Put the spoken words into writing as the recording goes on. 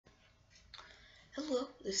Hello,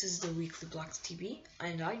 this is the weekly Blox TV,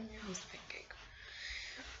 and I'm your host, Pancake.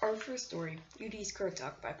 Our first story, UD's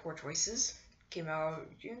Talk by Poor Choices, came out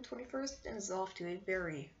June 21st and is off to a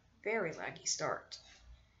very, very laggy start.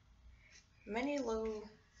 Many low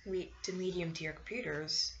to medium tier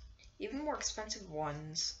computers, even more expensive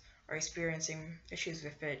ones, are experiencing issues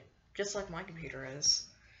with it, just like my computer is.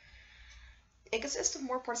 It consists of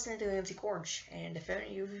more parts than Delancey Gorge, and if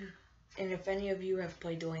any of you have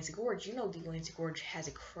played Delancey Gorge, you know Delancey Gorge has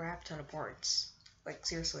a crap ton of parts. Like,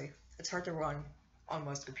 seriously, it's hard to run on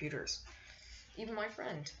most computers. Even my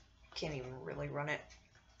friend can't even really run it.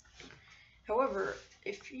 However,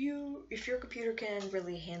 if your computer can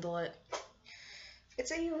really handle it,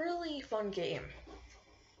 it's a really fun game.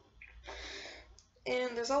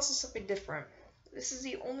 And there's also something different. This is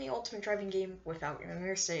the only ultimate driving game without an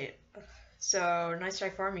interstate. So, nice try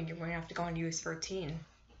farming, you're going to have to go on US 13.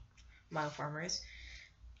 Mile farmers.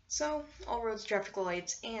 So, all roads, traffic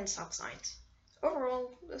lights, and stop signs.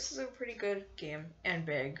 Overall, this is a pretty good game, and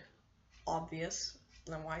big. Obvious.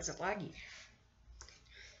 Then why is it laggy?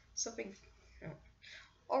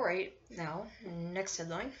 Alright, now, next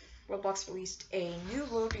headline. Roblox released a new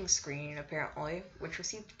loading screen, apparently, which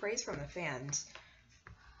received praise from the fans.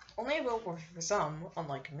 Only available for some,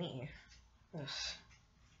 unlike me. Ugh.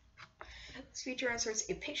 This feature inserts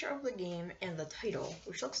a picture of the game and the title,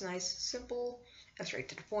 which looks nice, simple, and straight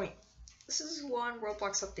to the point. This is one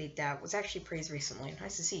Roblox update that was actually praised recently.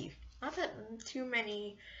 Nice to see. Not that too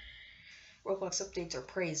many Roblox updates are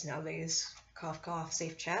praised nowadays. Cough cough,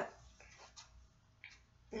 safe chat.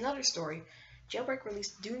 Another story. Jailbreak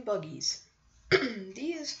released Dune Buggies.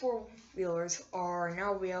 These four-wheelers are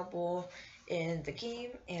now available in the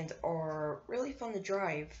game and are really fun to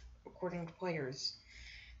drive, according to players.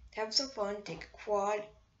 Have some fun, take a quad,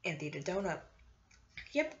 and eat a donut.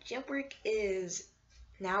 Yep, Jailbreak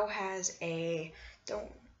now has a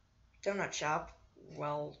donut shop.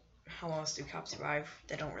 Well, how else do cops survive?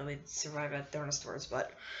 They don't really survive at donut stores,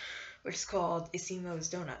 but which is called Isimo's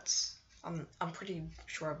Donuts. I'm pretty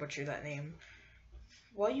sure I butchered that name.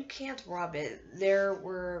 While you can't rob it, there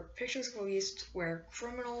were pictures released where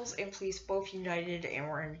criminals and police both united and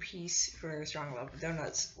were in peace for their strong love of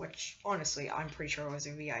donuts, which, honestly, I'm pretty sure was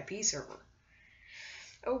a VIP server.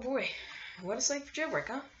 Oh boy, what a sight for Jailbreak,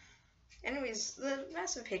 huh? Anyways, the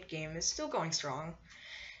massive hit game is still going strong,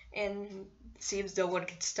 and seems no one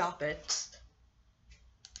can stop it.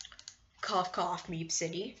 Cough cough, Meep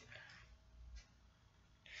City.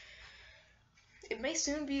 It may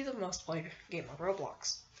soon be the most played game on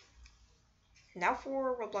Roblox. Now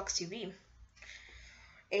for Roblox TV.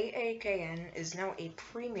 AAKN is now a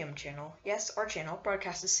premium channel. Yes, our channel,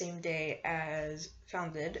 broadcast the same day as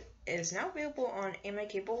Founded, is now available on AMA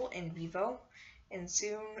Cable and Vivo, and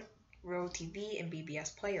soon Ro TV and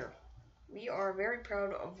BBS Player. We are very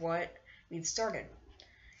proud of what we've started.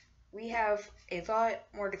 We have a lot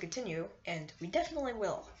more to continue, and we definitely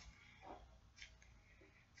will.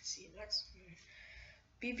 See you next.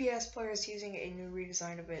 BBS Player is using a new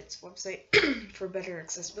redesign of its website for better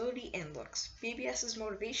accessibility and looks. BBS's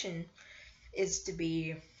motivation is to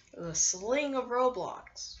be the sling of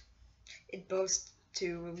Roblox. It boasts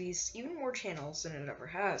to release even more channels than it ever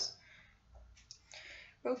has.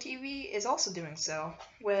 RoTV is also doing so,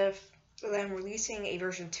 with them releasing a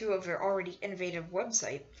version 2 of their already innovative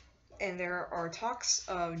website, and there are talks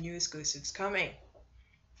of new exclusives coming.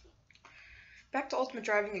 Back to Ultimate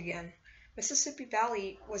Driving again. Mississippi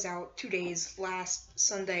Valley was out 2 days, last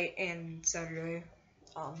Sunday and Saturday.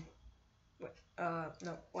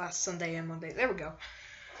 Last Sunday and Monday. There we go.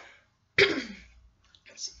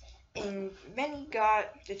 And many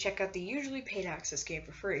got to check out the usually paid access game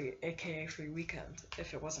for free, aka free weekend,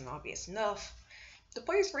 if it wasn't obvious enough. The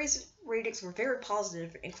players' ratings were very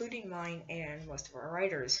positive, including mine and most of our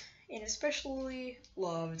writers, and especially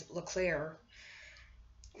loved LeClaire.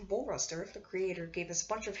 Bullruster, the creator, gave us a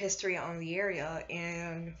bunch of history on the area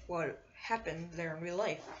and what happened there in real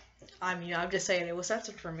life. I mean, I'm just saying it was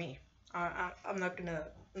censored for me. I'm not gonna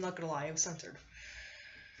lie, it was censored.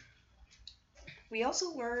 We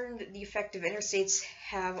also learned the effect of interstates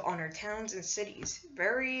have on our towns and cities.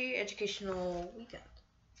 Very educational weekend.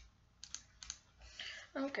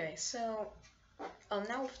 Okay, so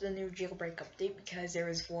now with the new Jailbreak update, because there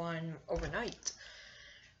was one overnight.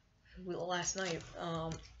 Last night,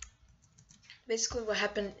 basically what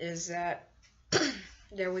happened is that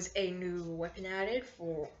there was a new weapon added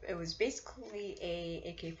it was basically a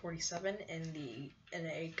AK-47 in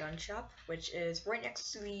a gun shop, which is right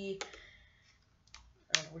next to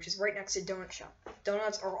Donut Shop.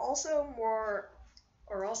 Donuts are also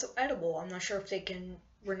edible. I'm not sure if they can.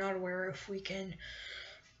 We're not aware if we can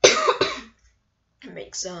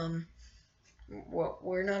make some. Well,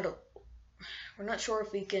 we're not sure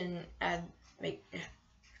if we can make.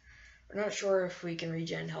 We're not sure if we can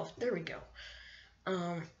regen health. There we go.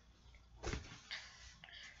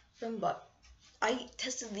 But I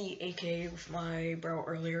tested the AK with my bro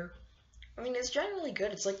earlier. I mean, it's generally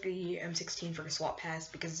good. It's like the M16 for the swap pass,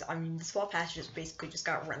 because, I mean, the swap pass just basically just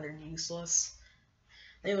got rendered useless.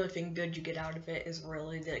 The only thing good you get out of it is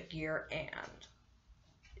really the gear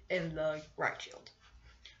and the right shield.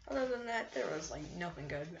 Other than that, there was, like, nothing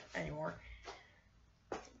good anymore.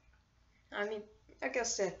 I mean, I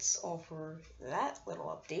guess that's all for that little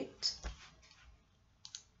update.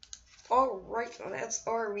 Alright, that's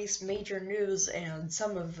our least major news and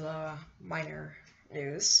some of the minor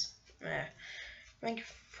news. Thank you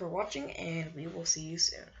for watching, and we will see you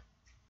soon.